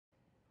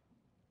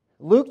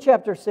Luke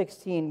chapter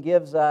 16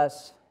 gives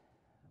us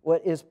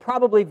what is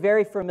probably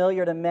very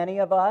familiar to many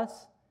of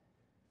us.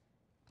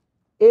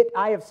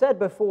 I have said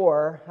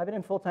before, I've been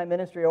in full-time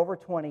ministry over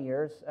 20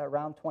 years,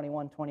 around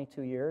 21,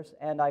 22 years,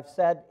 and I've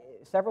said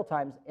several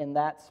times in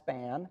that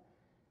span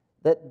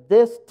that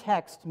this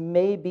text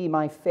may be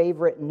my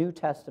favorite New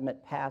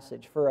Testament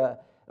passage for a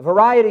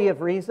variety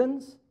of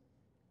reasons.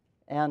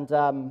 And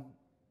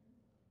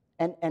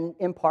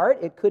in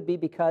part, it could be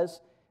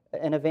because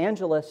an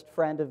evangelist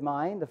friend of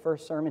mine, the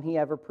first sermon he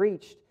ever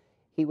preached,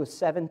 he was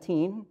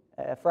 17,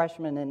 a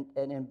freshman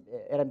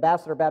at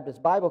Ambassador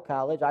Baptist Bible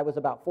College. I was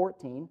about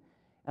 14,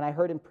 and I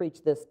heard him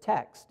preach this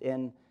text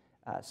in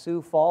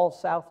Sioux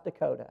Falls, South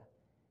Dakota,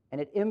 and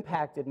it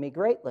impacted me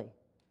greatly.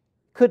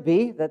 Could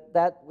be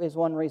that is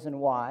one reason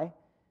why,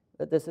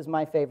 that this is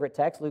my favorite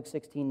text, Luke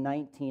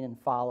 16:19 and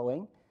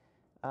following.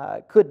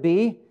 Could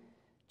be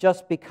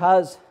just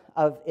because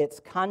of its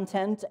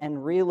content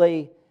and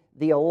really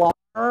the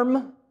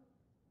alarm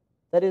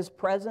that is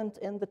present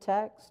in the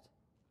text.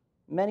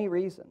 Many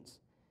reasons.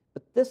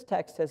 But this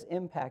text has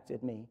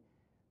impacted me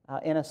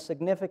in a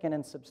significant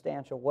and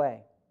substantial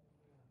way.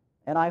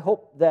 And I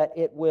hope that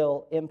it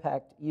will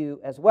impact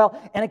you as well.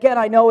 And again,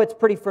 I know it's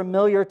pretty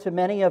familiar to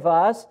many of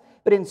us,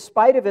 but in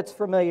spite of its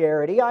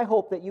familiarity, I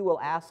hope that you will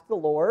ask the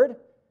Lord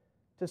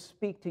to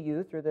speak to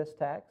you through this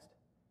text.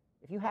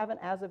 If you haven't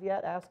as of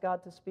yet asked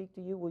God to speak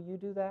to you, will you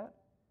do that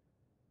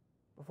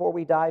before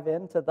we dive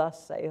into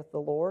Thus saith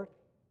the Lord?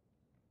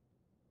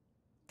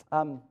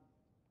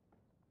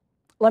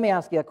 Let me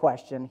ask you a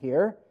question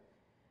here.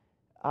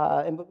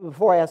 And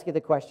before I ask you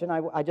the question,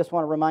 I just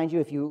want to remind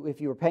you, if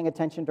you were paying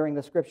attention during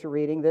the scripture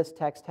reading, this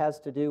text has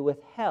to do with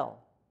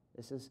hell.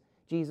 This is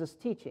Jesus'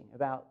 teaching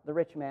about the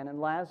rich man and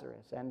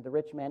Lazarus, and the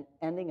rich man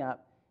ending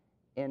up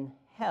in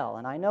hell.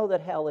 And I know that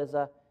hell is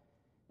an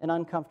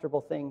uncomfortable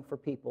thing for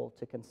people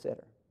to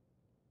consider.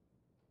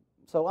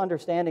 So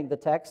understanding the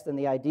text and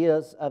the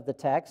ideas of the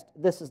text,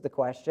 this is the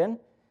question.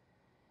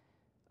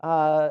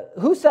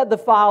 Who said the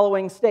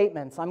following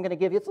statements? I'm going to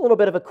give you, it's a little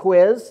bit of a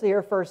quiz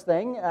here first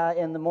thing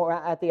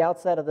at the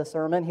outset of the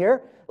sermon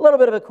here. A little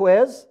bit of a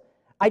quiz.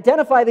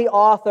 Identify the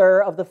author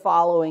of the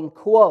following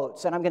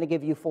quotes, and I'm going to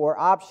give you 4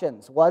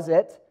 options. Was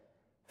it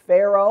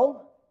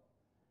Pharaoh?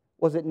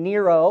 Was it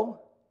Nero?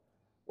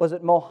 Was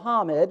it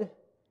Mohammed?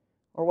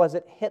 Or was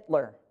it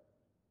Hitler?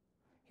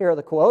 Here are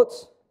the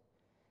quotes.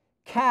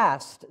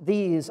 Cast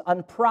these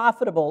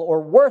unprofitable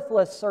or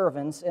worthless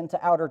servants into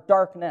outer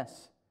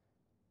darkness.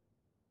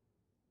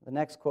 The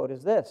next quote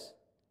is this.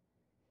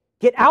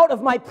 Get out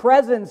of my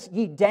presence,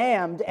 ye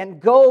damned,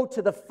 and go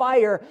to the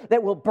fire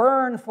that will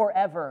burn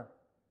forever.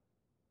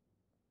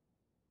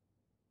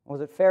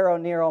 Was it Pharaoh,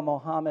 Nero,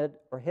 Mohammed,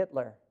 or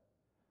Hitler?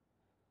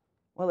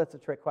 Well, it's a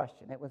trick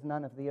question. It was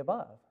none of the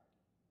above.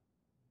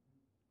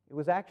 It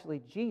was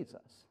actually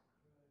Jesus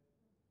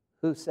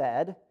who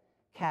said,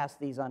 cast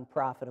these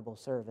unprofitable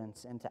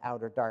servants into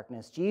outer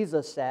darkness.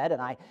 Jesus said,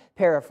 and I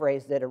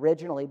paraphrased it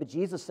originally, but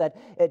Jesus said,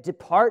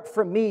 depart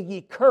from me,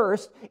 ye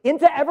cursed,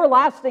 into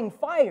everlasting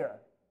fire.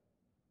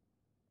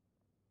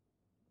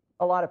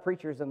 A lot of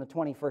preachers in the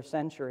 21st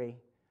century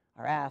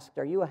are asked,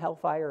 are you a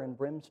hellfire and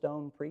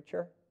brimstone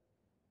preacher?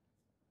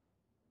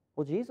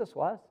 Well, Jesus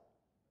was.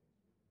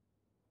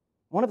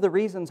 One of the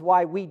reasons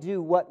why we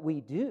do what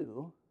we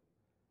do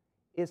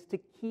is to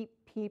keep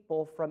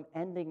people from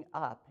ending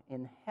up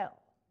in hell.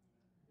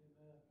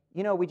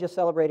 You know, we just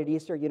celebrated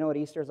Easter. You know what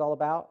Easter is all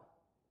about?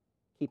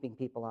 Keeping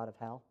people out of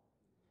hell.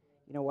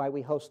 You know why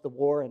we host the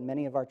war, and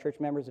many of our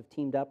church members have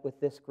teamed up with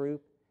this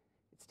group?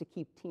 It's to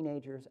keep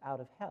teenagers out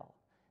of hell.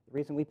 The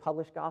reason we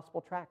publish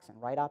gospel tracts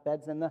and write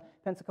op-eds in the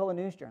Pensacola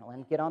News Journal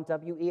and get on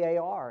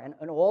WEAR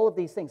and all of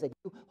these things, that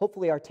you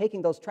hopefully are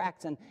taking those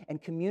tracts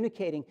and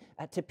communicating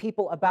to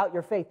people about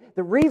your faith.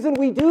 The reason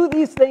we do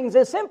these things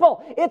is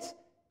simple. It's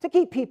to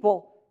keep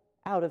people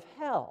out of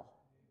hell.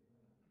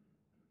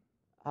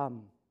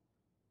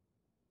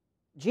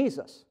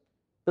 Jesus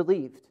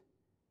believed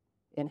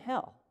in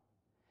hell.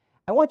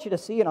 I want you to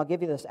see, and I'll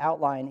give you this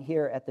outline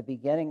here at the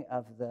beginning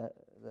of the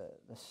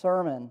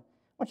sermon.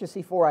 I want you to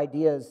see 4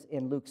 ideas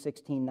in Luke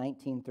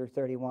 16:19 through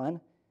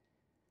 31.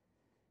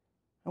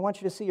 I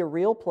want you to see a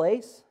real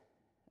place.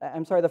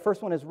 The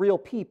first one is real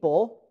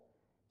people.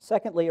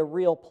 Secondly, a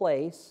real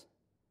place.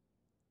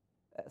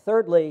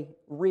 Thirdly,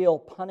 real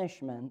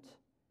punishment.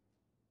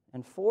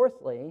 And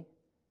fourthly,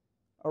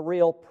 a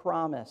real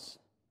promise.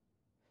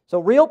 So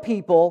real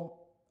people,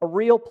 a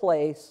real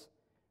place,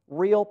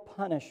 real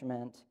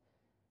punishment,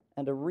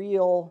 and a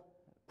real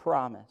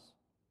promise.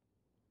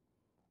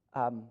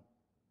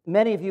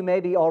 Many of you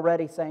may be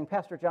already saying,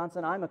 Pastor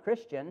Johnson, I'm a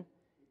Christian,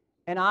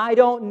 and I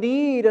don't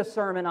need a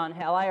sermon on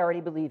hell. I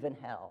already believe in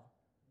hell.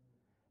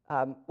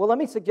 Well, let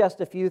me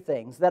suggest a few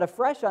things. That a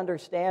fresh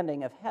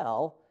understanding of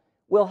hell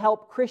will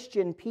help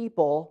Christian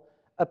people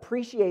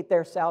appreciate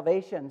their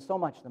salvation so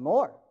much the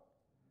more.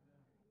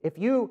 If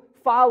you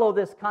follow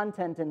this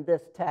content in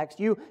this text,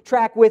 you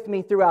track with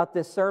me throughout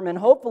this sermon,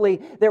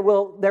 hopefully there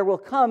will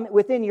come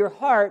within your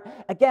heart,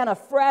 again, a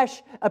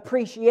fresh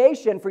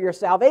appreciation for your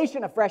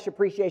salvation, a fresh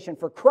appreciation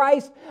for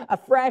Christ, a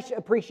fresh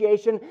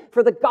appreciation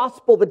for the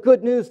gospel, the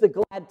good news, the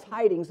glad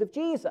tidings of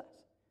Jesus.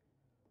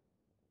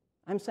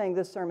 I'm saying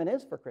this sermon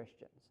is for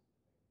Christians.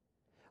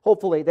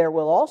 Hopefully there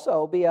will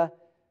also be a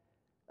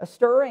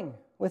stirring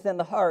within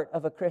the heart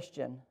of a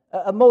Christian,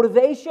 a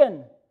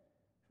motivation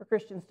for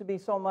Christians to be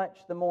so much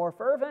the more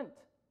fervent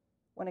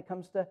when it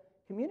comes to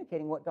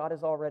communicating what God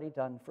has already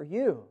done for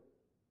you.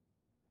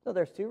 So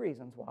there's two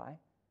reasons why.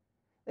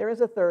 There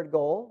is a third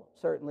goal,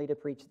 certainly, to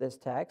preach this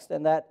text,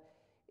 and that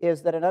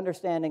is that an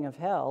understanding of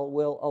hell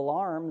will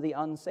alarm the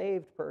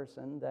unsaved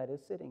person that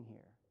is sitting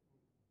here,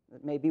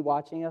 that may be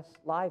watching us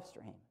live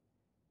stream.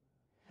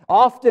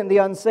 Often the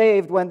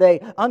unsaved, when they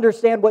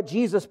understand what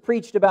Jesus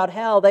preached about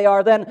hell, they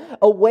are then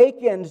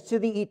awakened to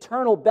the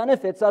eternal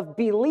benefits of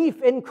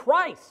belief in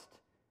Christ.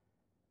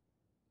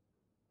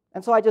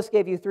 And so I just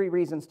gave you 3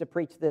 reasons to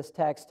preach this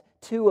text.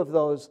 2 of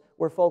those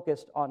were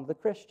focused on the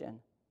Christian.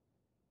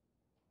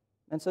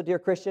 And so, dear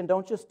Christian,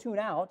 don't just tune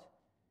out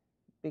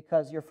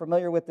because you're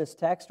familiar with this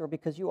text or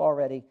because you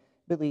already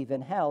believe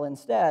in hell.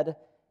 Instead,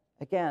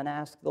 again,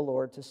 ask the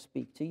Lord to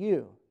speak to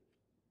you.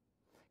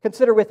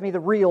 Consider with me the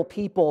real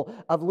people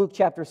of Luke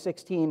chapter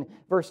 16,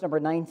 verse number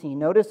 19.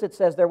 Notice it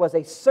says there was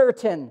a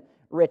certain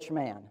rich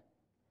man.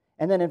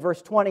 And then in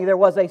verse 20, there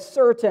was a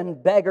certain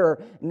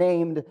beggar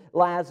named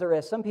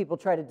Lazarus. Some people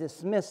try to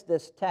dismiss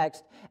this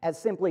text as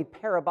simply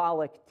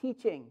parabolic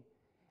teaching.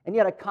 And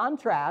yet a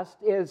contrast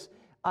is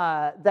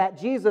that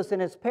Jesus in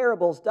his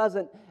parables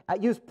doesn't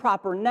use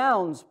proper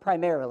nouns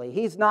primarily.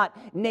 He's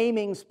not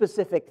naming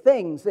specific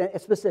things,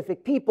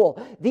 specific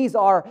people.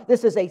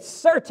 This is a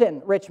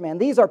certain rich man.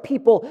 These are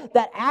people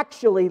that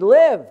actually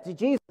lived.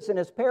 Jesus in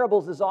his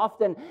parables is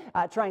often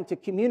trying to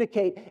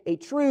communicate a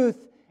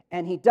truth,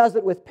 and he does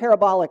it with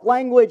parabolic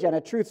language and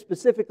a truth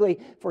specifically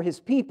for his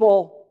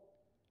people.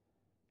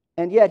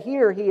 And yet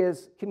here he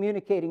is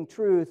communicating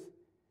truth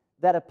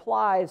that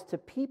applies to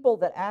people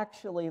that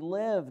actually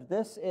lived.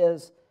 This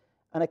is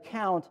an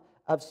account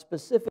of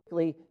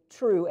specifically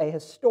true, a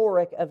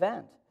historic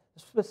event,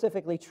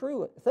 specifically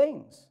true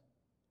things,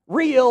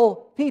 real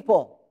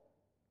people.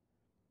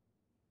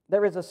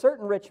 There is a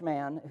certain rich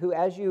man who,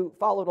 as you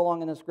followed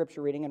along in the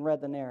scripture reading and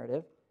read the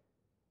narrative,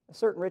 a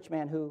certain rich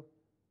man who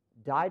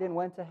died and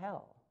went to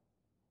hell.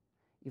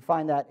 You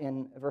find that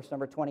in verse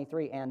number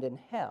 23, and in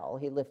hell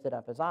he lifted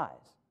up his eyes.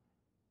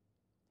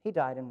 He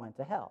died and went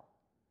to hell.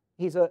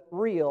 He's a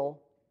real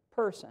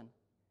person.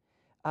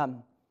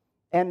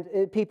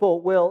 And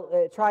people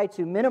will try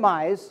to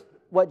minimize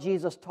what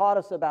Jesus taught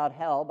us about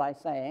hell by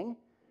saying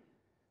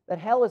that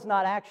hell is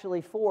not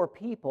actually for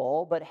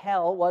people, but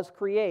hell was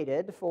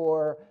created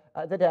for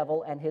the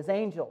devil and his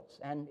angels.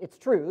 And it's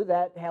true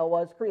that hell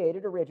was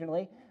created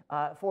originally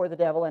for the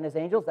devil and his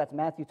angels. That's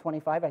Matthew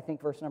 25, I think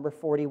verse number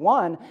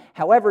 41.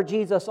 However,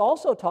 Jesus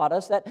also taught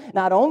us that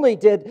not only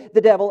did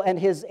the devil and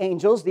his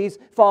angels, these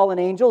fallen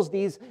angels,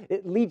 these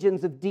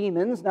legions of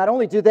demons, not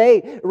only do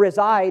they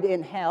reside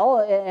in hell,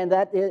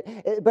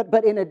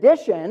 but in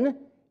addition,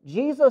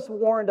 Jesus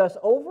warned us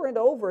over and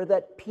over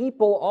that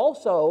people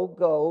also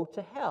go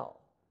to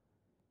hell.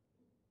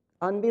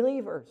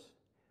 Unbelievers,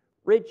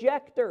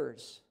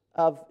 rejectors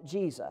of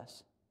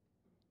Jesus.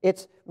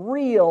 It's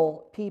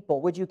real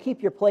people. Would you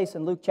keep your place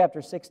in Luke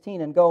chapter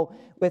 16 and go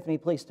with me,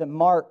 please, to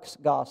Mark's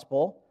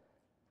gospel.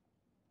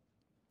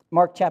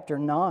 Mark chapter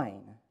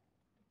 9.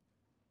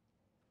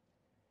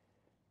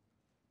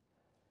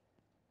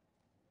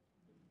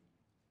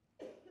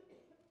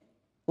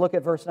 Look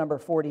at verse number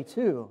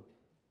 42.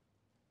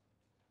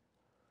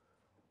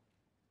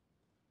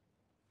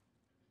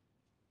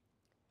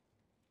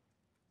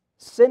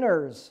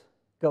 Sinners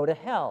go to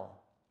hell.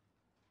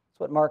 That's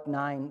what Mark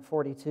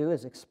 9:42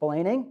 is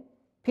explaining.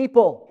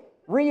 People,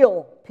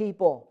 real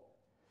people.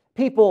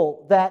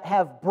 People that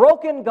have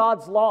broken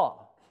God's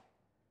law.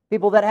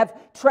 People that have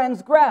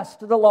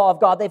transgressed the law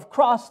of God. They've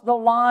crossed the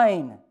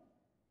line.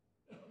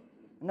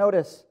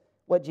 Notice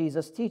what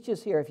Jesus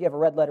teaches here. If you have a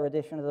red letter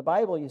edition of the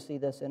Bible, you see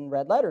this in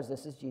red letters.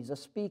 This is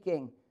Jesus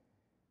speaking.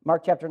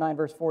 Mark chapter 9,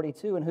 verse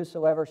 42, and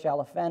whosoever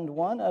shall offend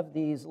one of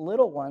these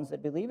little ones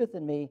that believeth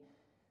in me,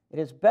 it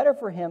is better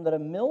for him that a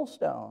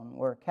millstone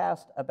were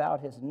cast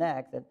about his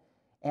neck,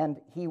 and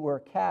he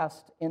were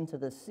cast into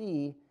the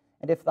sea.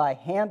 And if thy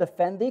hand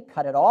offend thee,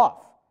 cut it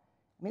off.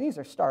 I mean, these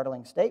are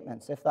startling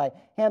statements. If thy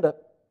hand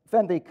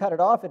offend thee, cut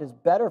it off. It is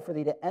better for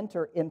thee to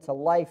enter into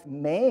life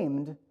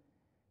maimed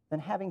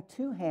than having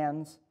 2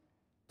 hands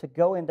to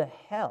go into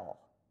hell.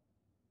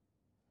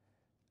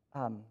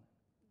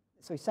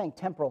 So he's saying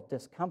temporal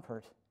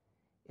discomfort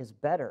is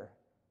better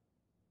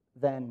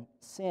than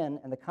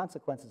sin and the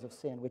consequences of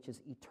sin, which is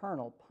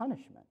eternal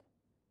punishment.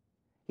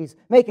 He's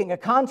making a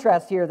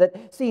contrast here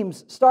that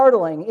seems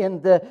startling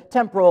in the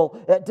temporal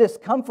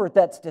discomfort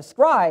that's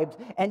described,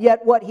 and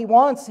yet what he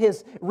wants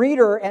his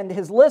reader and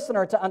his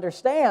listener to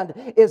understand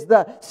is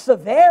the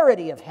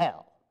severity of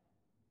hell.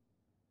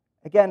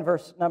 Again,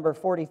 verse number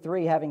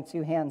 43, having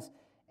two hands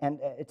and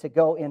to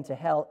go into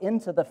hell,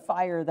 into the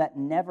fire that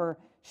never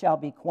shall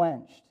be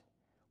quenched,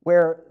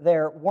 where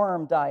their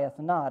worm dieth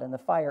not, and the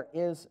fire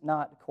is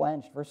not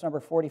quenched. Verse number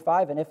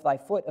 45, and if thy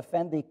foot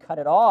offend thee, cut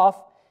it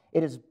off.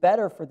 It is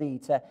better for thee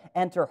to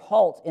enter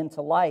halt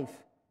into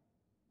life,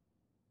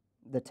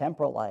 the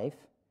temporal life,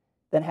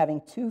 than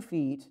having 2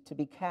 feet to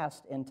be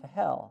cast into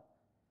hell,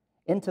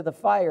 into the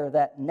fire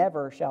that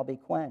never shall be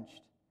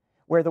quenched,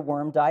 where the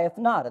worm dieth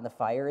not, and the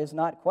fire is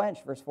not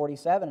quenched. Verse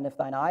 47, and if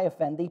thine eye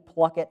offend thee,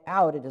 pluck it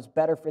out. It is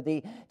better for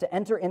thee to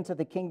enter into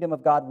the kingdom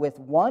of God with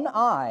 1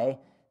 eye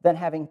than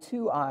having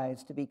 2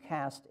 eyes to be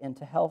cast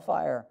into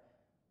hellfire,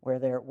 where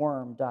their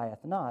worm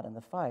dieth not, and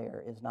the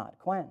fire is not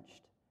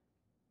quenched.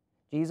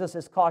 Jesus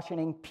is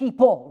cautioning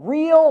people,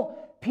 real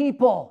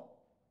people,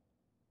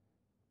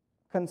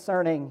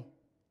 concerning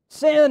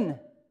sin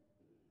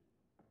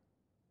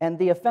and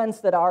the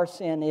offense that our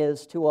sin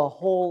is to a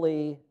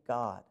holy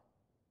God.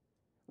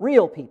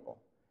 Real people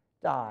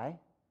die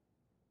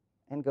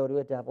and go to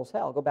a devil's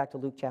hell. Go back to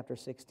Luke chapter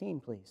 16,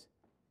 please.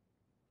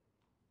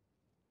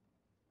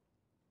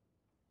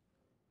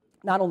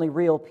 Not only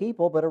real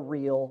people, but a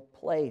real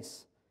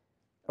place.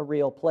 A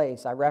real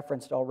place. I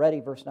referenced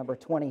already verse number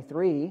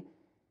 23,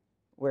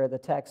 where the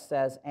text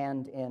says,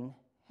 and in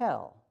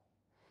hell.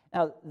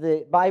 Now,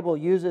 the Bible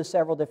uses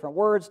several different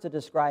words to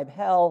describe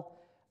hell.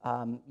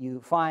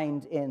 You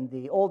find in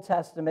the Old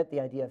Testament the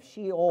idea of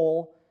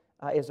Sheol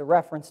is a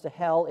reference to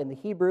hell. In the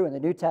Hebrew, in the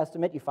New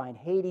Testament, you find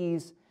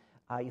Hades,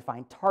 you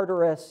find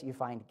Tartarus, you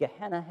find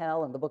Gehenna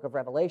hell in the book of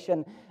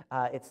Revelation.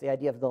 It's the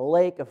idea of the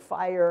lake of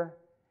fire.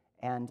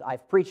 And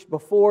I've preached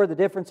before the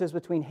differences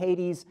between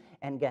Hades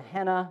and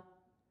Gehenna.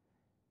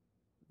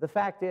 The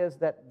fact is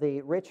that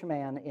the rich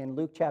man in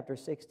Luke chapter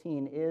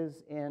 16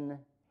 is in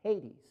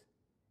Hades.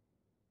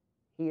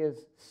 He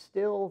is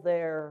still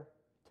there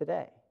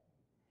today.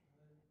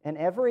 And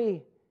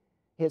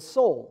his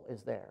soul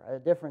is there. A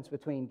difference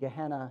between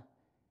Gehenna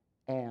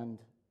and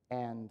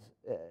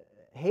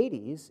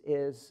Hades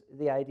is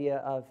the idea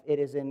of it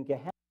is in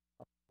Gehenna,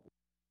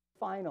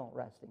 final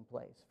resting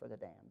place for the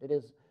damned. It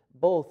is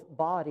both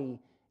body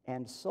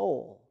and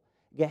soul.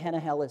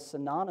 Gehenna hell is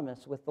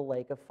synonymous with the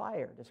lake of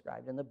fire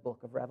described in the book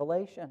of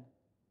Revelation.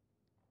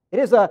 It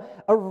is a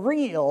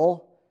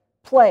real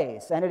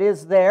place, and it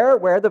is there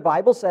where the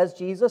Bible says,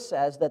 Jesus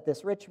says, that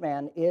this rich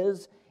man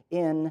is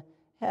in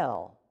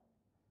hell.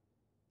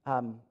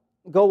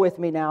 Go with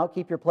me now,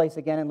 keep your place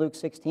again in Luke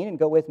 16, and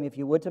go with me, if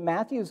you would, to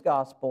Matthew's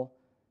gospel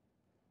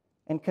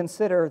and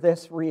consider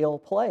this real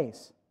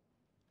place.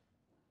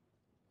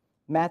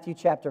 Matthew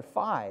chapter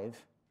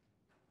 5.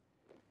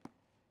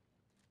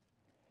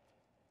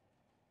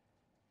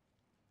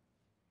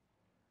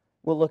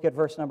 We'll look at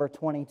verse number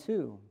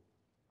 22.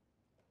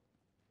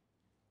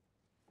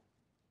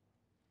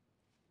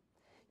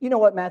 You know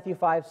what Matthew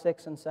 5,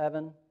 6, and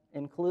 7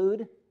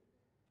 include?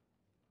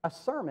 A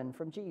sermon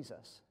from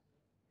Jesus.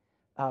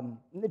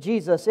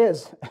 Jesus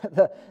is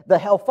the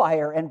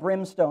hellfire and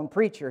brimstone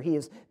preacher. He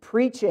is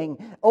preaching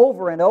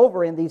over and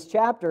over in these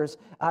chapters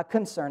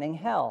concerning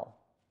hell.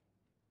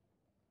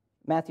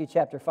 Matthew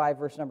chapter 5,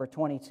 verse number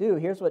 22,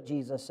 here's what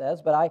Jesus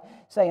says, but I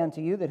say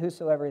unto you that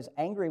whosoever is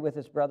angry with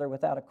his brother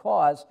without a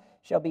cause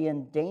shall be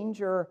in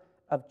danger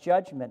of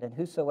judgment, and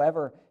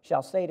whosoever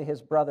shall say to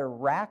his brother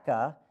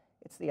Raca,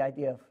 it's the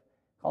idea of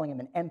calling him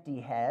an empty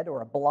head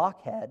or a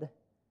blockhead,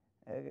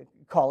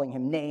 calling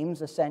him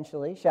names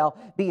essentially, shall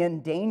be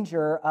in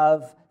danger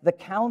of the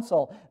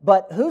council.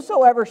 But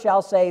whosoever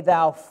shall say,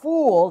 thou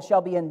fool,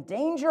 shall be in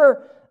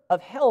danger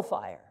of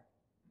hellfire.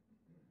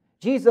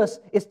 Jesus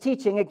is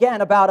teaching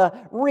again about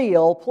a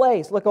real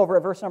place. Look over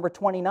at verse number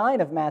 29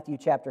 of Matthew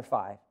chapter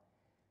 5.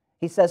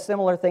 He says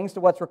similar things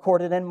to what's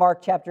recorded in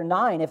Mark chapter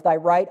 9. If thy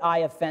right eye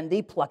offend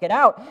thee, pluck it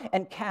out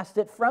and cast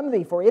it from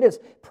thee. For it is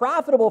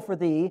profitable for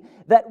thee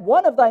that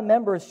one of thy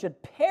members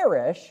should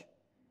perish,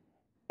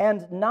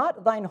 and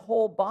not thine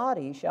whole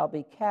body shall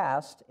be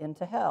cast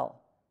into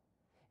hell.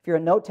 If you're a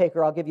note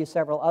taker, I'll give you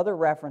several other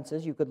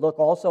references. You could look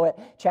also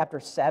at chapter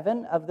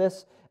 7 of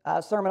this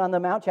Sermon on the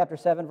Mount, chapter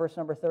 7, verse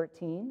number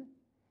 13.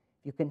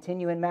 If you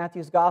continue in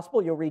Matthew's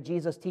gospel, you'll read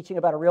Jesus teaching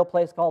about a real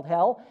place called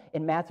hell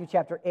in Matthew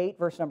chapter 8,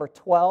 verse number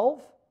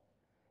 12.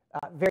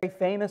 Very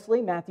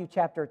famously, Matthew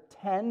chapter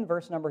 10,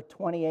 verse number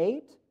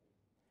 28.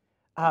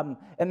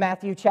 In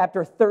Matthew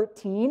chapter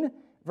 13,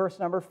 verse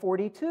number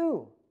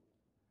 42.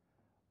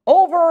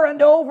 Over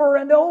and over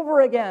and over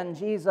again,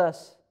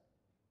 Jesus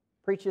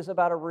preaches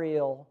about a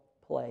real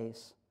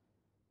place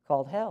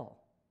called hell.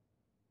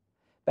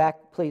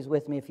 Back, please,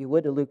 with me, if you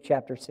would, to Luke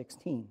chapter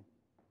 16.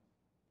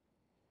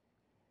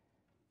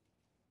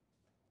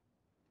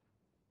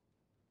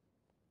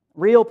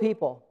 Real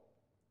people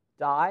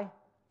die,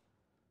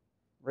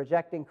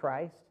 rejecting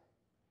Christ,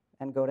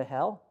 and go to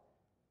hell.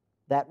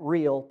 That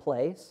real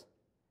place.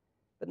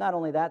 But not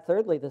only that,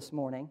 thirdly, this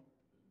morning,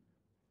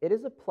 it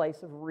is a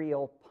place of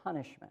real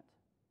punishment.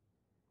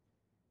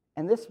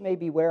 And this may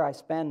be where I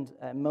spend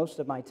most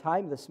of my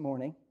time this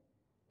morning,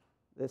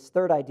 this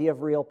third idea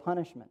of real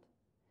punishment.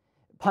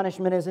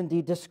 Punishment is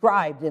indeed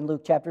described in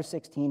Luke chapter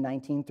 16,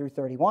 19 through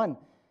 31.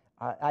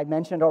 I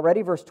mentioned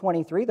already verse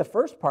 23, the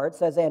first part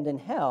says, and in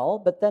hell,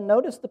 but then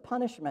notice the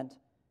punishment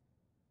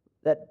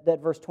that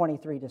verse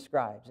 23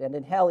 describes. And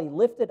in hell he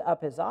lifted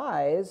up his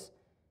eyes.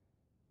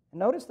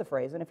 Notice the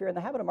phrase, and if you're in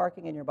the habit of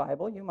marking in your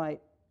Bible, you might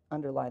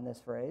underline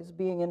this phrase,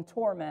 being in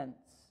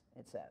torments,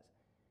 it says.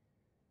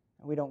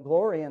 We don't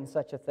glory in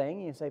such a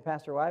thing. You say,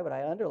 Pastor, why would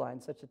I underline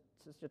such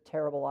a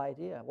terrible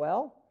idea?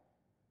 Well,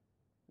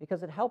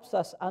 because it helps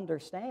us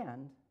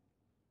understand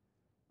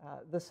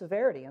the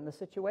severity and the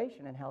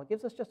situation in hell. It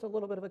gives us just a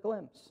little bit of a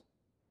glimpse.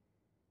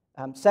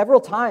 Several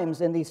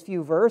times in these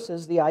few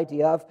verses, the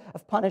idea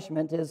of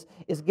punishment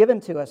is given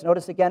to us.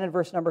 Notice again in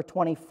verse number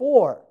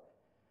 24.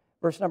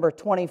 Verse number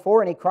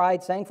 24, and he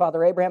cried, saying,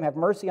 Father Abraham, have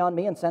mercy on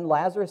me, and send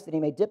Lazarus, that he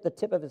may dip the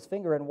tip of his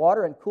finger in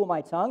water and cool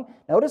my tongue.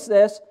 Notice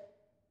this,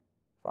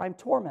 for I'm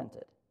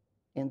tormented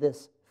in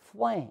this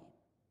flame.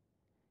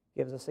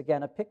 Gives us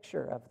again a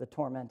picture of the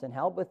torment in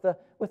hell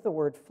with the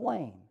word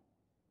flame.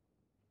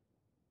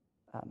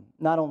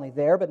 Not only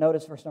there, but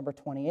notice verse number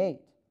 28.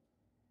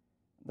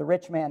 The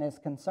rich man is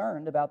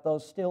concerned about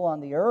those still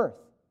on the earth.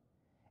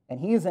 And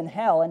he's in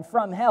hell, and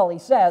from hell he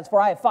says, for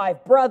I have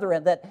 5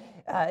 brethren, that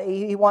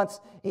he wants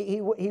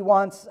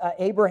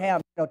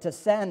Abraham to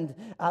send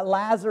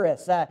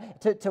Lazarus,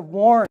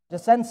 to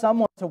send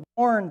someone to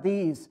warn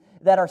these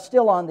that are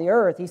still on the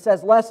earth. He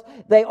says, lest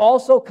they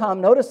also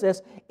come, notice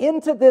this,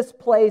 into this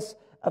place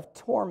of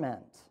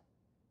torment.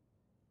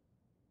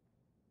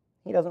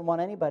 He doesn't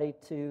want anybody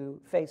to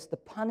face the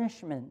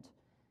punishment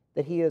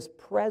that he is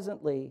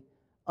presently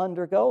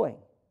undergoing.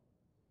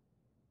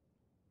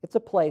 It's a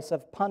place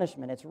of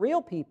punishment. It's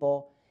real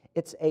people.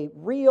 It's a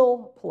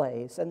real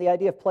place. And the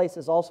idea of place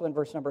is also in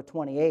verse number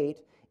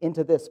 28,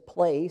 into this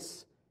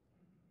place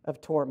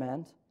of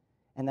torment.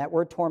 And that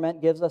word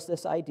torment gives us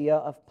this idea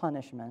of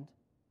punishment.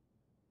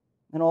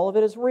 And all of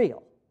it is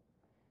real.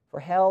 For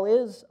hell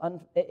is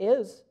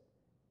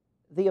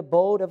the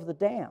abode of the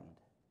damned.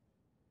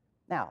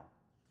 Now,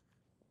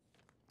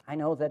 I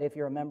know that if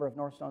you're a member of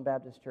NorthStone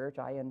Baptist Church,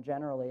 I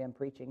generally am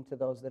preaching to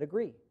those that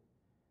agree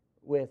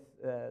with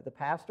the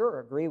pastor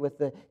or agree with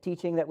the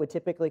teaching that would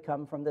typically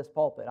come from this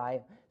pulpit. I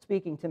am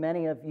speaking to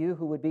many of you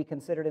who would be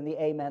considered in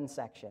the amen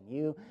section.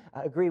 You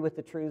agree with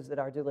the truths that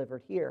are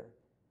delivered here.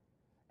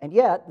 And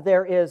yet,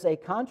 there is a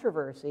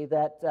controversy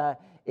that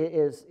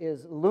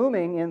is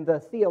looming in the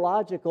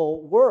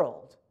theological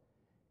world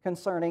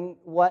concerning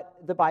what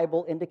the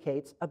Bible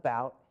indicates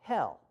about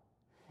hell.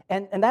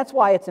 And that's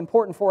why it's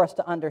important for us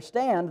to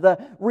understand the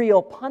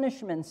real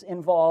punishments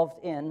involved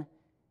in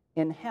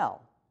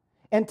hell.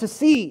 And to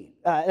see,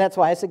 that's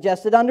why I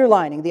suggested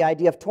underlining the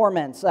idea of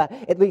torments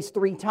at least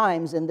 3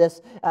 times in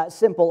this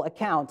simple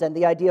account, and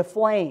the idea of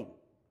flame.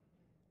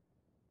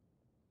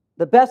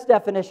 The best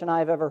definition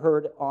I've ever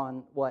heard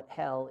on what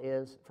hell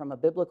is from a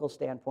biblical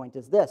standpoint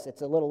is this.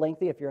 It's a little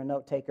lengthy if you're a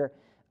note taker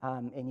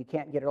and you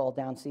can't get it all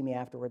down. See me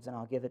afterwards and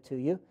I'll give it to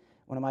you.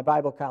 One of my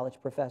Bible college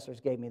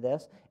professors gave me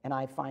this, and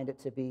I find it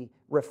to be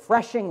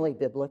refreshingly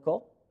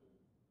biblical.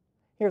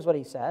 Here's what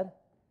he said.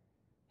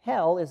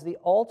 Hell is the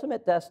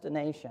ultimate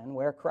destination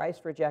where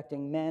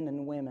Christ-rejecting men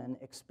and women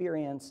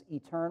experience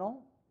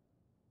eternal.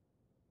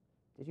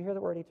 Did you hear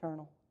the word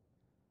eternal?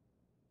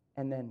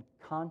 And then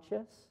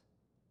conscious.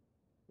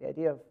 The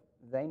idea of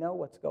they know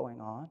what's going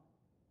on.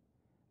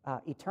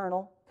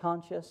 Eternal,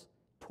 conscious,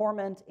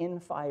 torment in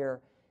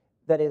fire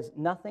that is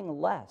nothing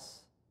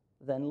less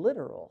than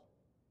literal.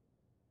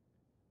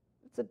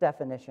 It's a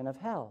definition of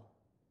hell.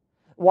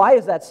 Why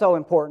is that so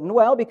important?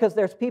 Well, because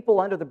there's people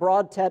under the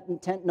broad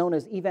tent known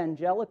as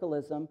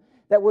evangelicalism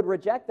that would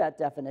reject that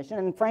definition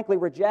and frankly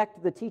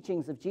reject the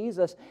teachings of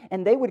Jesus,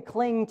 and they would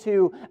cling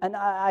to an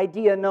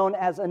idea known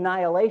as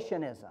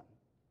annihilationism.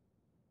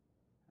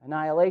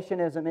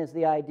 Annihilationism is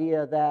the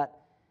idea that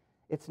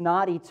it's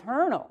not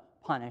eternal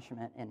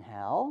punishment in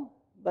hell,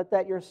 but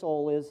that your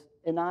soul is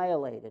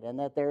annihilated and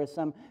that there is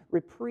some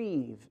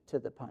reprieve to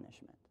the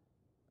punishment.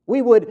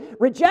 We would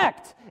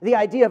reject the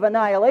idea of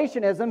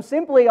annihilationism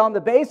simply on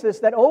the basis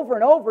that over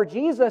and over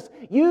Jesus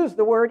used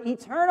the word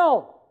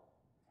eternal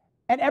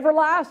and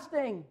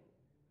everlasting.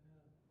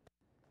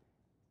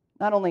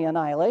 Not only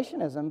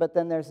annihilationism, but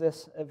then there's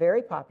this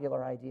very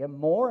popular idea,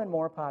 more and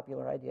more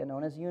popular idea,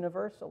 known as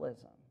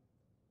universalism.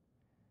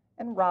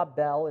 And Rob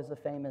Bell is a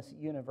famous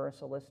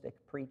universalistic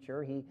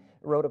preacher. He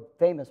wrote a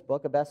famous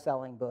book, a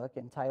best-selling book,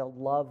 entitled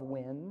Love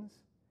Wins.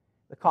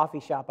 The coffee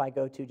shop I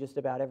go to just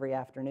about every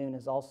afternoon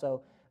is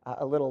also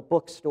a little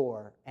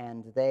bookstore,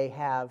 and they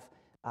have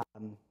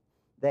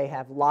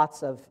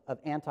lots of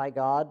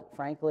anti-God,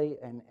 frankly,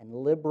 and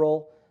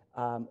liberal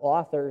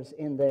authors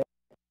in there.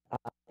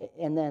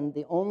 And then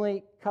the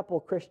only couple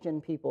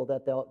Christian people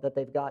that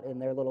they've got in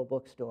their little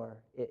bookstore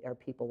are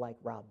people like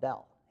Rob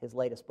Bell. His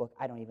latest book,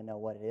 I don't even know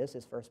what it is.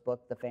 His first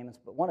book,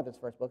 one of his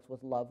first books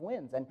was Love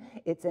Wins, and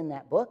it's in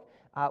that book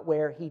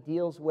where he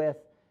deals with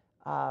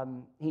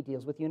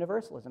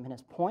universalism, and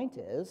his point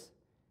is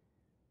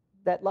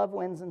that love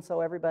wins, and so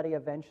everybody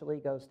eventually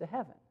goes to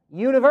heaven.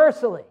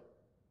 Universally.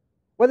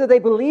 Whether they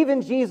believe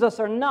in Jesus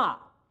or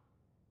not.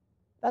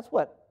 That's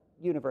what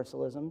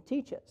universalism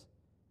teaches.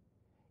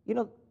 You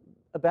know,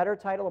 a better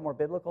title, a more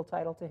biblical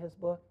title to his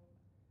book,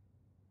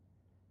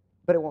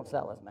 but it won't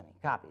sell as many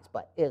copies,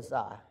 but is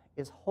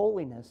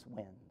Holiness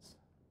Wins.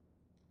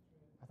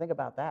 Think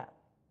about that.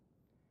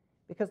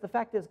 Because the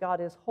fact is,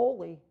 God is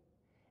holy,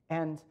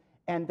 and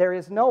there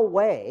is no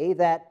way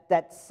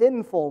that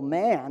sinful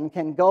man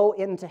can go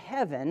into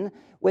heaven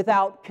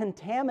without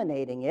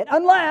contaminating it,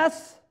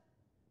 unless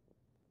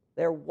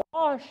they're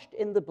washed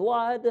in the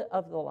blood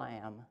of the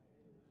Lamb,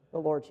 the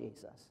Lord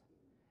Jesus.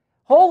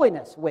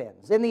 Holiness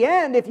wins. In the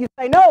end, if you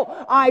say,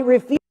 no, I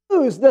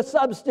refuse the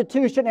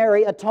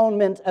substitutionary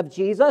atonement of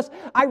Jesus,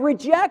 I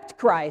reject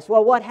Christ,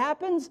 well, what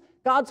happens?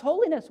 God's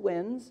holiness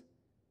wins.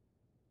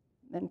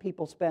 Then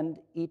people spend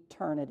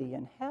eternity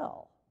in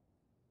hell.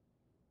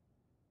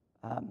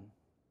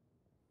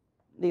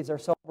 These are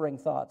sobering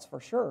thoughts for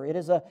sure. It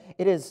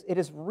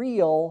is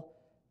real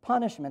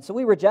punishment. So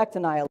we reject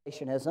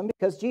annihilationism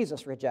because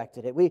Jesus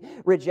rejected it. We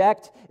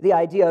reject the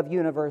idea of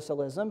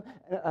universalism.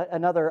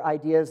 Another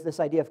idea is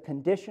this idea of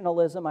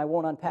conditionalism. I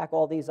won't unpack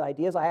all these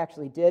ideas. I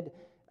actually did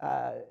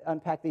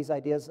unpack these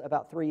ideas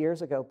about 3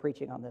 years ago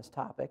preaching on this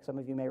topic. Some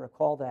of you may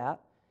recall that.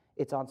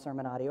 It's on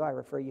sermon audio. I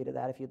refer you to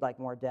that if you'd like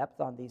more depth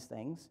on these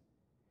things.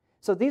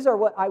 So these are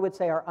what I would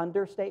say are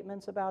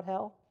understatements about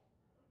hell.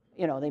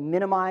 You know, they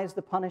minimize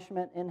the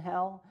punishment in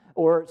hell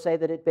or say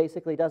that it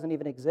basically doesn't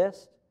even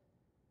exist.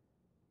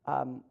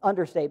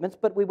 Understatements,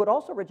 but we would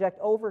also reject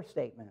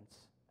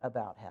overstatements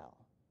about hell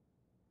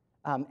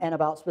and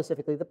about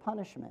specifically the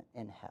punishment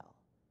in hell.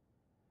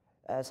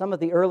 Some of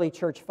the early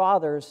church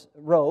fathers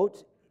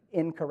wrote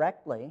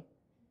incorrectly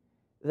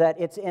that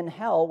it's in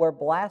hell where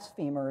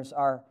blasphemers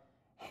are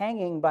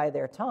hanging by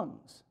their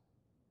tongues.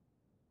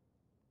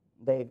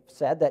 They've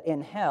said that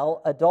in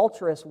hell,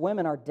 adulterous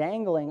women are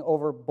dangling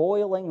over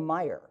boiling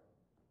mire.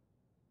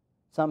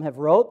 Some have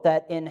wrote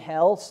that in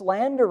hell,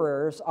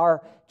 slanderers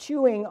are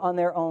chewing on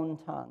their own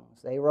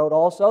tongues. They wrote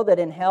also that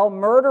in hell,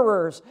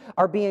 murderers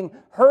are being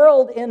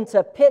hurled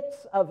into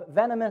pits of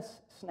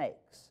venomous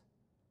snakes.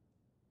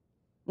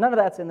 None of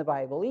that's in the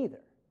Bible either.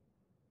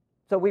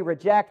 So we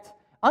reject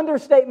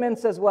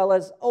understatements as well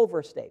as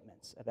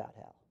overstatements about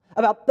hell,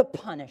 about the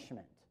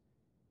punishment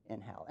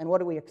in hell. And what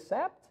do we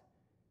accept?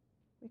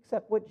 We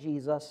accept what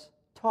Jesus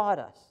taught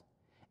us.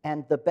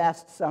 And the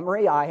best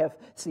summary I have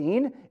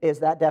seen is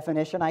that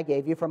definition I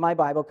gave you from my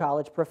Bible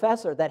college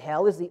professor, that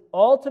hell is the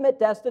ultimate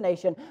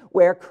destination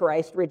where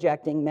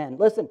Christ-rejecting men.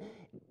 Listen,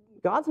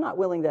 God's not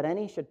willing that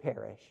any should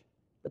perish,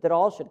 but that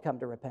all should come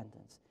to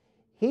repentance.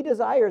 He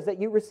desires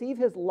that you receive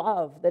His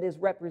love that is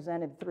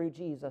represented through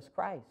Jesus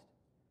Christ.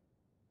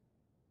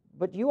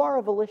 But you are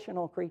a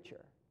volitional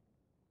creature.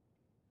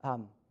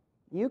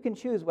 You can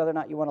choose whether or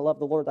not you want to love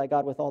the Lord thy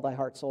God with all thy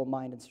heart, soul,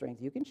 mind, and strength.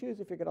 You can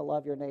choose if you're going to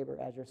love your neighbor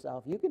as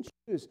yourself. You can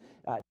choose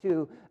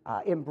to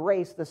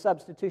embrace the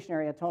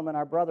substitutionary atonement.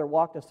 Our brother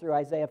walked us through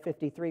Isaiah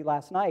 53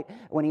 last night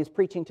when he was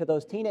preaching to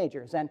those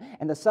teenagers. And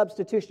the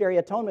substitutionary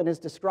atonement is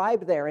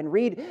described there. And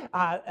read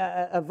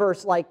a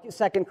verse like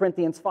 2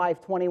 Corinthians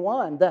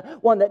 5:21. The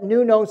one that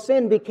knew no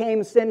sin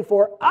became sin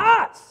for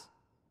us.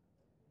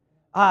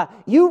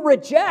 You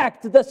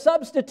reject the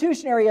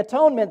substitutionary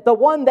atonement, the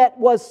one that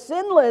was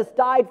sinless,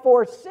 died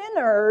for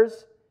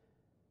sinners.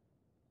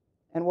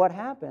 And what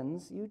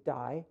happens? You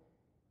die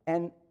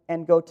and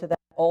go to that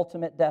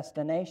ultimate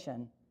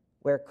destination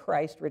where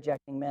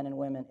Christ-rejecting men and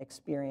women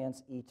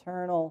experience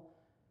eternal,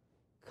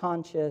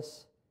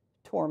 conscious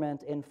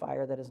torment in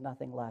fire that is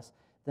nothing less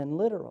than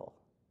literal.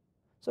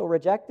 So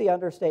reject the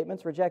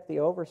understatements, reject the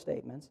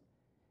overstatements,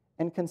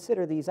 and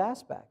consider these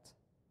aspects.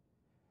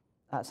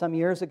 Some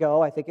years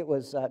ago, I think it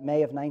was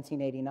May of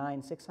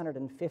 1989,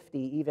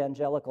 650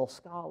 evangelical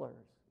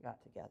scholars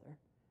got together.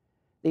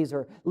 These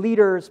are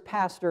leaders,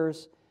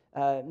 pastors.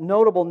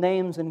 Notable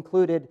names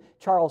included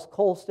Charles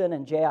Colston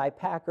and J.I.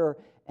 Packer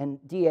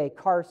and D.A.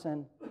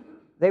 Carson.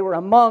 They were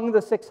among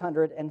the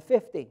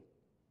 650.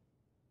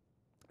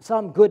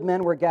 Some good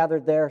men were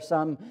gathered there.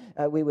 Some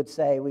we would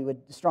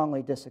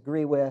strongly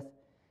disagree with.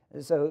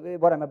 So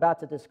what I'm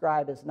about to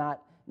describe is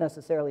not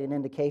necessarily an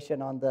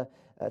indication on the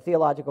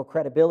theological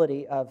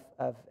credibility of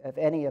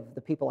any of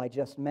the people I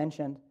just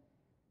mentioned.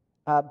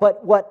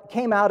 But what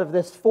came out of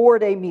this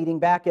 4-day meeting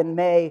back in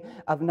May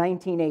of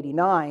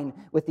 1989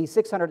 with these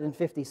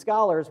 650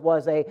 scholars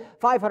was a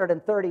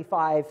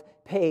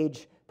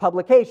 535-page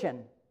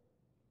publication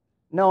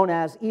known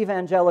as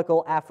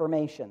Evangelical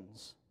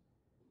Affirmations.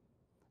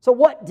 So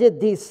what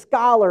did these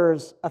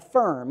scholars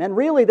affirm? And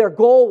really their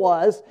goal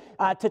was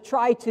to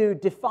try to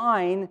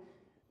define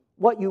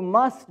what you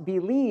must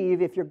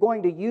believe if you're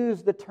going to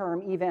use the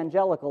term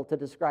evangelical to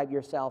describe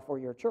yourself or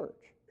your church.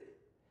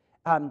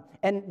 And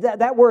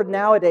that word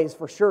nowadays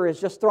for sure is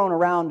just thrown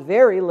around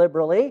very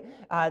liberally.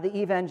 The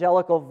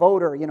evangelical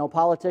voter,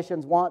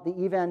 politicians want the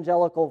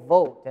evangelical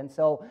vote. And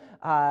so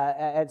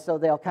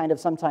they'll kind of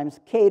sometimes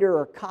cater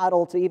or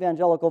coddle to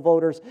evangelical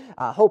voters,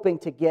 hoping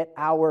to get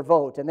our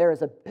vote. And there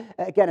is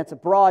it's a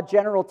broad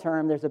general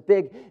term. There's a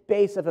big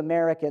base of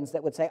Americans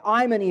that would say,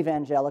 I'm an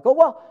evangelical.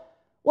 Well,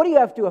 what do you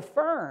have to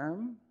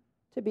affirm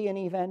to be an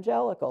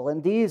evangelical?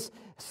 And these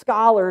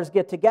scholars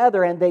get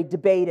together and they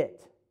debate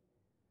it.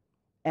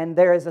 And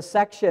there is a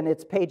section,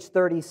 it's page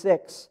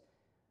 36,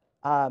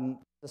 a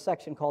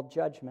section called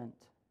Judgment.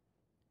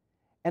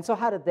 And so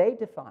how did they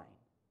define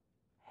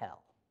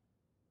hell?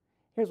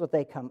 Here's what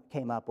they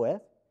came up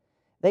with.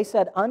 They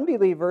said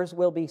unbelievers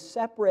will be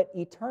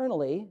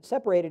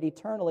separated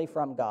eternally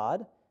from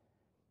God.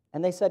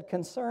 And they said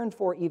concern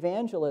for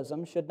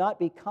evangelism should not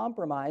be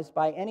compromised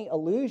by any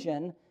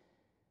illusion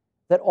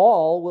that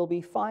all will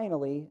be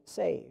finally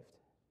saved.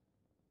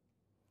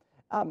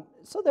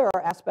 So there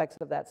are aspects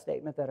of that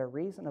statement that are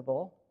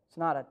reasonable. It's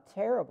not a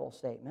terrible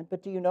statement,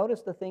 but do you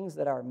notice the things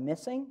that are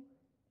missing?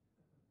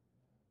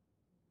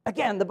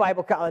 Again, the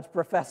Bible college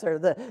professor,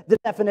 the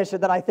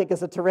definition that I think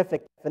is a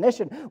terrific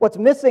definition. What's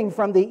missing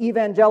from the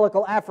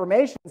evangelical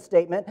affirmation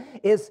statement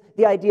is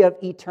the idea of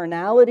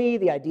eternality,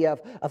 the idea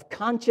of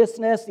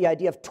consciousness, the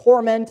idea of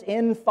torment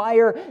in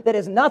fire that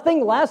is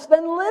nothing less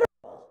than literal.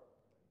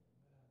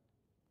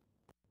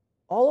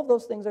 All of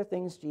those things are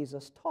things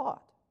Jesus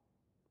taught.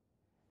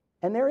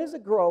 And there is a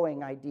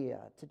growing idea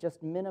to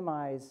just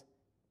minimize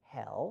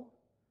hell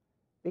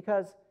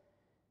because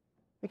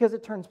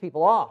it turns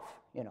people off,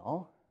 you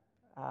know.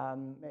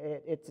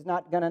 It's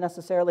not going to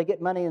necessarily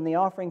get money in the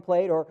offering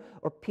plate or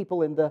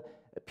people in the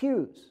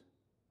pews.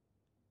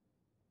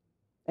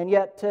 And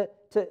yet to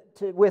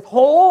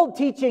withhold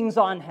teachings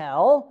on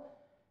hell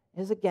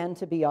is again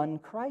to be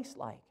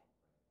unchristlike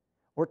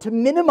or to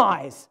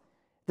minimize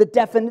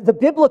the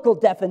biblical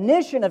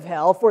definition of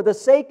hell for the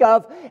sake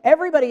of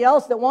everybody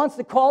else that wants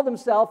to call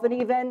themselves an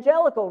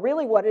evangelical.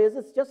 Really what it is,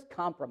 it's just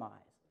compromise.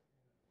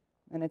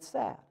 And it's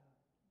sad.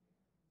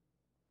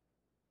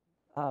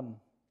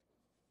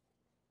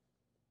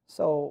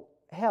 So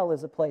hell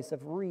is a place of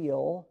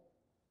real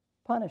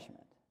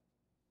punishment.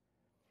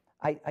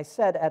 I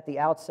said at the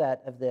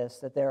outset of this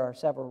that there are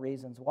several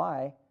reasons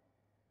why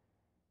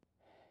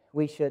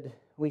we should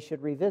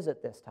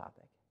revisit this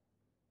topic.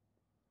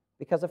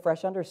 Because a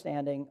fresh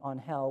understanding on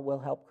hell will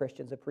help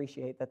Christians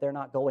appreciate that they're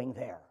not going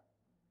there.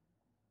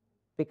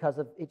 Because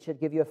it should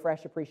give you a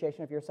fresh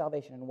appreciation of your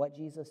salvation and what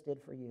Jesus did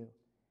for you.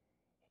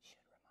 It should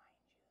remind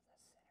you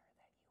the sinner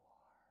that you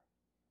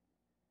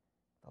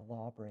are, the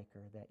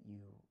lawbreaker that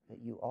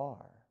you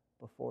are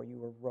before you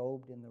were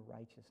robed in the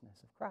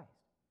righteousness of Christ.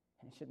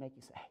 And it should make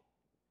you say,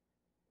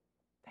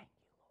 thank you,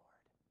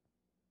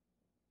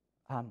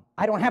 Lord.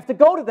 I don't have to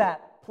go to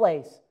that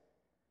place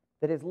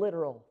that is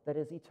literal, that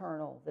is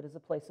eternal, that is a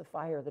place of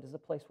fire, that is a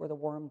place where the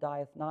worm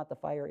dieth not, the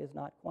fire is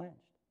not quenched.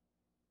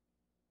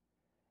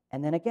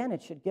 And then again,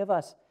 it should give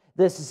us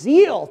this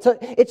zeal.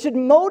 It should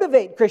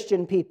motivate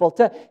Christian people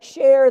to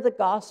share the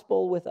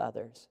gospel with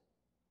others.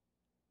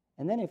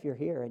 And then if you're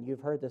here and you've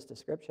heard this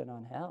description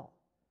on hell,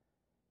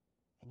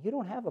 and you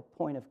don't have a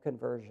point of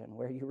conversion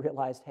where you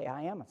realize, hey,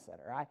 I am a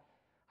sinner. I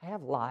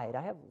have lied.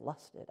 I have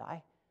lusted.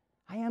 I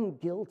am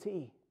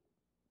guilty.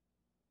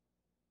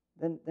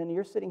 Then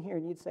you're sitting here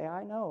and you'd say,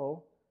 I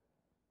know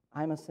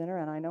I'm a sinner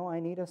and I know I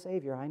need a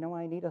Savior. I know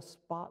I need a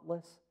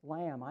spotless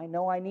lamb. I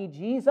know I need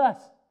Jesus.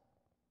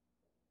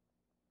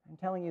 I'm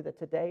telling you that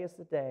today is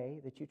the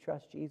day that you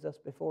trust Jesus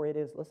before it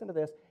is, listen to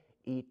this,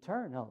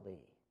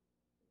 eternally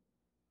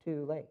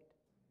too late.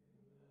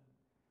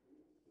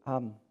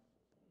 I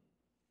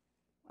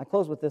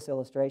close with this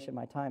illustration.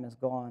 My time is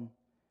gone.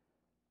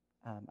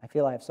 I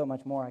feel I have so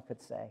much more I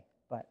could say,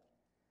 but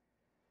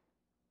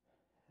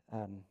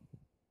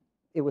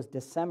it was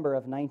December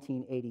of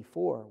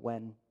 1984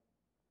 when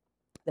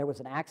there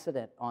was an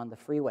accident on the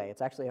freeway.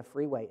 It's actually a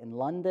freeway in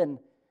London,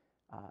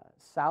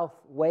 South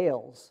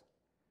Wales.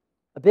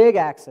 A big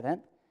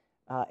accident.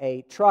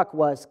 A truck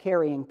was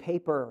carrying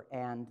paper,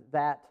 and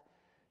that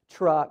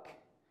truck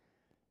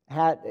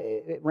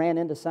it ran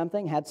into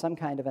something, had some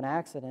kind of an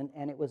accident,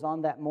 and it was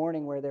on that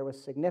morning where there was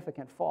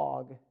significant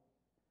fog.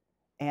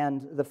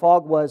 And the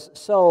fog was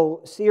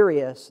so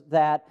serious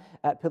that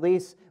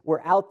police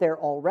were out there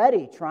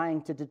already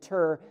trying to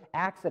deter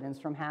accidents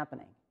from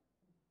happening.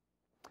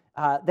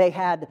 They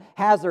had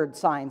hazard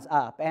signs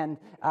up, and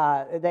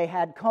they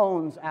had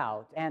cones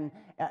out. And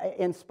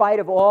in spite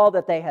of all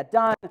that they had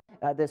done,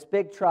 this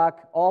big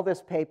truck, all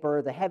this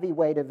paper, the heavy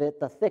weight of it,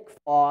 the thick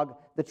fog,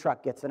 the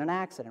truck gets in an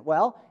accident.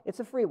 Well, it's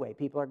a freeway.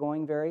 People are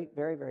going very,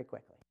 very, very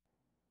quickly.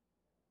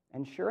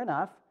 And sure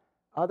enough,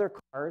 other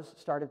cars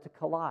started to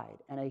collide,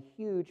 and a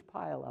huge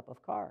pileup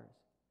of cars.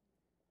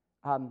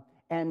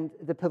 And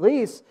the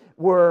police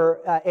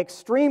were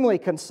extremely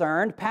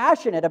concerned,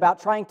 passionate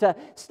about trying to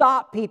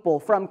stop people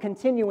from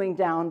continuing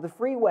down the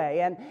freeway.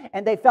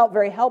 And they felt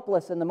very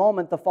helpless in the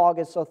moment. The fog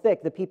is so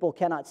thick, the people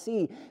cannot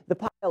see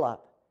the pileup.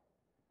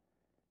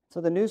 So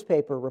the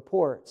newspaper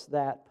reports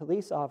that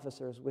police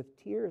officers with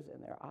tears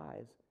in their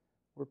eyes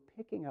were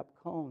picking up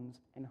cones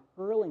and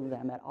hurling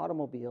them at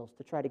automobiles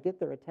to try to get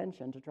their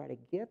attention, to try to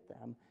get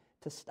them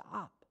to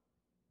stop.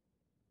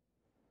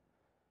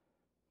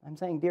 I'm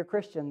saying, dear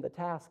Christian, the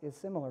task is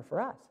similar for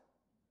us.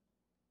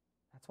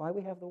 That's why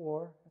we have the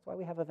war. That's why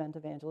we have event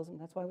evangelism.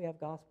 That's why we have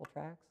gospel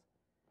tracts.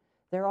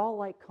 They're all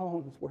like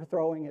cones we're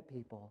throwing at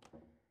people.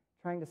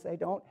 trying to say,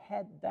 don't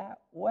head that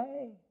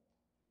way.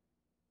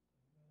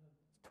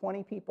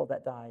 20 people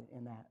that died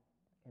in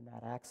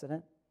that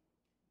accident.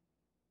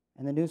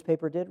 And the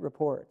newspaper did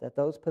report that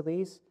those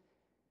police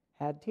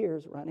had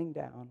tears running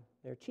down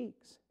their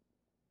cheeks.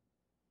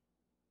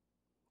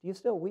 Do you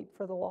still weep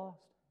for the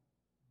lost?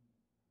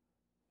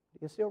 Do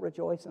you still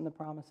rejoice in the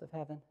promise of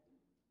heaven?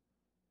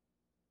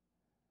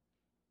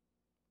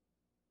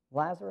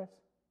 Lazarus,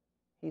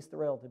 he's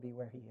thrilled to be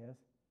where he is.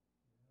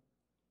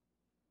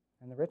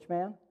 And the rich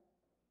man,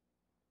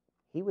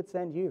 he would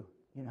send you,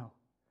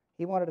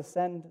 He wanted to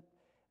send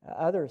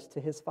others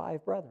to his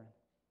 5 brethren.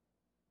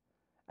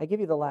 I give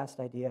you the last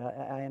idea.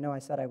 I know I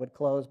said I would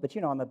close, but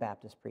I'm a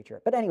Baptist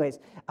preacher. But anyways,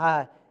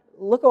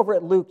 look over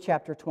at Luke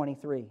chapter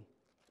 23.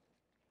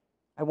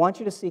 I want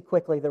you to see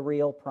quickly the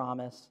real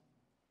promise.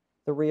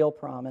 The real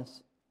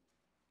promise.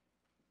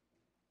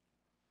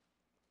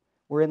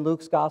 We're in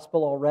Luke's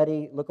gospel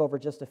already. Look over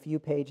just a few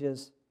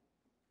pages.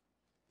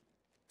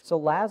 So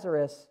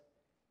Lazarus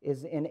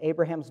is in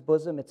Abraham's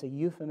bosom. It's a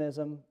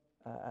euphemism,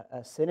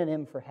 a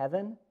synonym for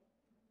heaven.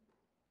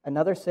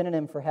 Another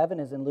synonym for heaven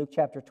is in Luke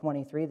chapter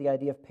 23, the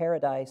idea of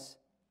paradise.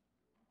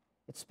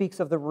 It speaks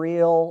of the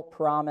real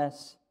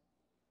promise.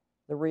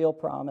 The real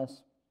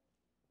promise.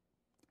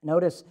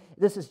 Notice,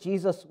 this is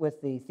Jesus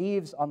with the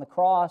thieves on the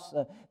cross.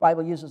 The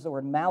Bible uses the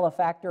word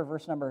malefactor,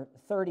 verse number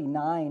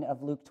 39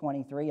 of Luke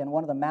 23. And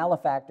one of the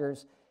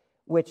malefactors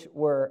which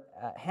were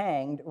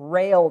hanged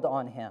railed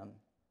on him,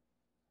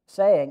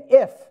 saying,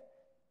 if,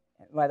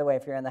 by the way,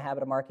 if you're in the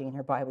habit of marking in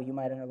your Bible, you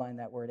might underline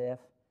that word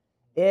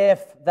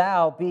if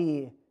thou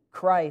be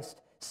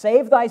Christ,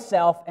 save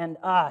thyself and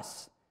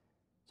us.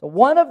 So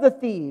one of the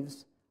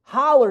thieves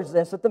hollers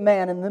this at the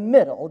man in the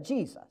middle,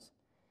 Jesus.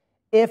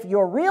 If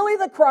you're really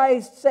the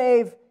Christ,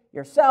 save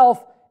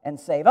yourself and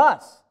save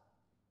us.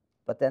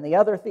 But then the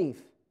other thief,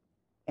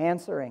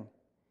 answering,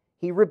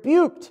 he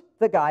rebuked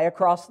the guy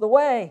across the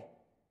way.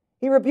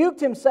 He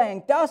rebuked him,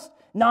 saying, dost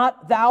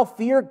not thou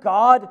fear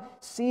God,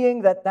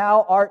 seeing that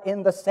thou art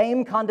in the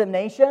same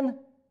condemnation?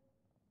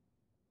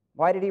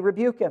 Why did he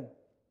rebuke him?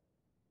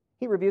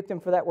 He rebuked him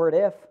for that word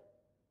if.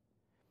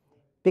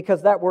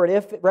 Because that word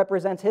if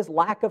represents his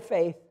lack of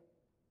faith.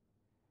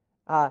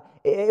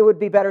 It would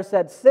be better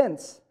said,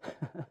 since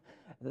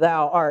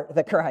thou art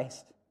the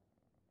Christ.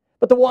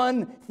 But the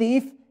one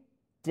thief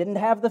didn't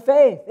have the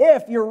faith.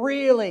 If you're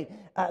really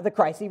the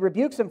Christ. He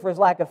rebukes him for his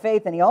lack of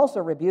faith, and he also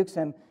rebukes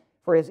him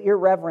for his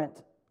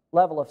irreverent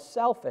level of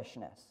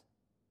selfishness.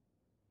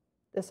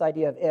 This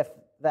idea of if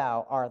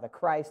thou art the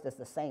Christ is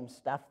the same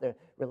stuff the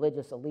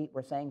religious elite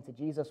were saying to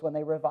Jesus when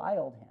they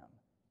reviled him.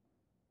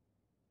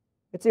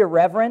 It's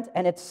irreverent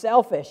and it's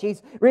selfish.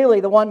 He's really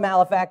the one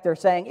malefactor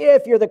saying,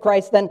 if you're the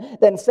Christ,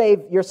 then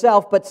save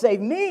yourself, but save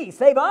me,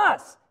 save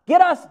us.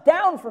 Get us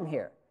down from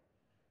here.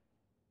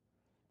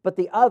 But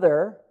the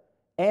other,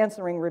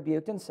 answering,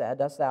 rebuked and said,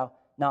 dost thou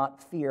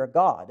not fear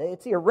God?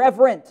 It's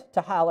irreverent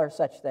to holler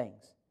such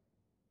things.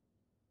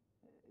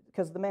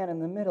 Because the man in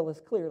the middle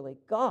is clearly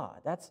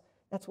God. That's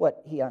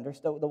what he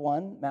understood, the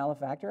one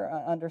malefactor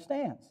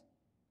understands.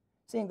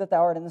 Seeing that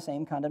thou art in the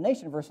same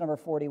condemnation. Verse number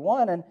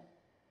 41, and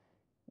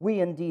we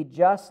indeed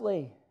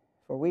justly,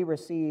 for we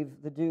receive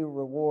the due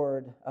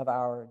reward of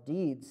our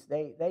deeds.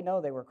 They know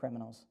they were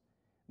criminals.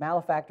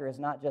 Malefactor is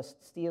not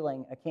just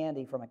stealing a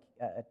candy from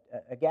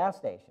a gas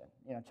station,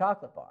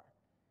 chocolate bar.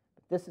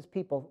 But this is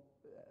people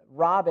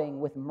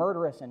robbing with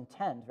murderous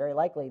intent. Very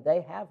likely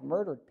they have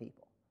murdered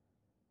people.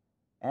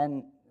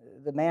 And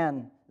the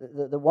man,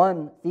 the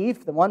one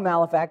thief, the one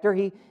malefactor,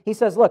 he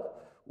says,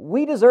 look,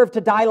 we deserve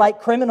to die like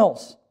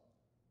criminals.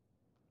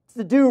 It's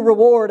the due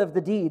reward of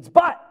the deeds.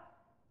 But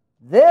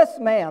this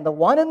man, the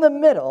one in the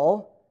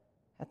middle,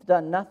 hath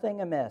done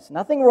nothing amiss,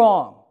 nothing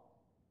wrong.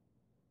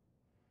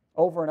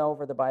 Over and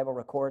over, the Bible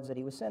records that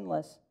he was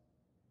sinless.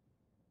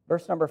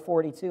 Verse number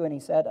 42, and he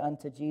said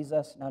unto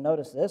Jesus, now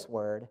notice this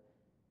word,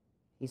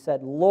 he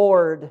said,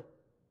 Lord, it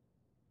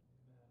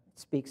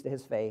speaks to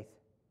his faith,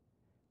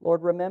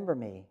 Lord, remember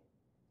me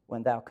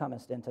when thou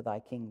comest into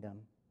thy kingdom.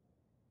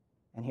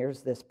 And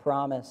here's this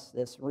promise,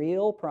 this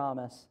real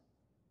promise,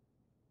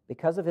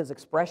 because of his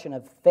expression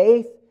of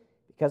faith,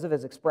 because of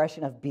his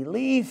expression of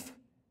belief.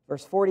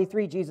 Verse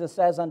 43, Jesus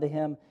says unto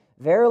him,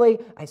 verily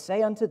I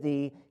say unto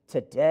thee,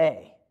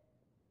 today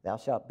thou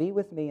shalt be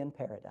with me in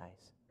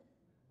paradise.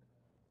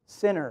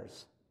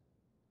 Sinners,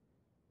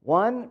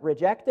 one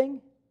rejecting,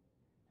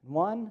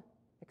 one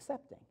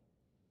accepting.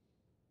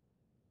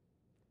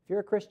 If you're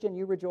a Christian,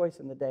 you rejoice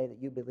in the day that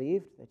you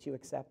believed, that you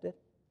accepted.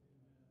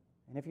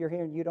 And if you're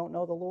here and you don't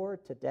know the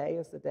Lord, today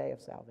is the day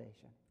of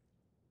salvation.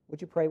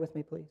 Would you pray with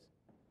me, please?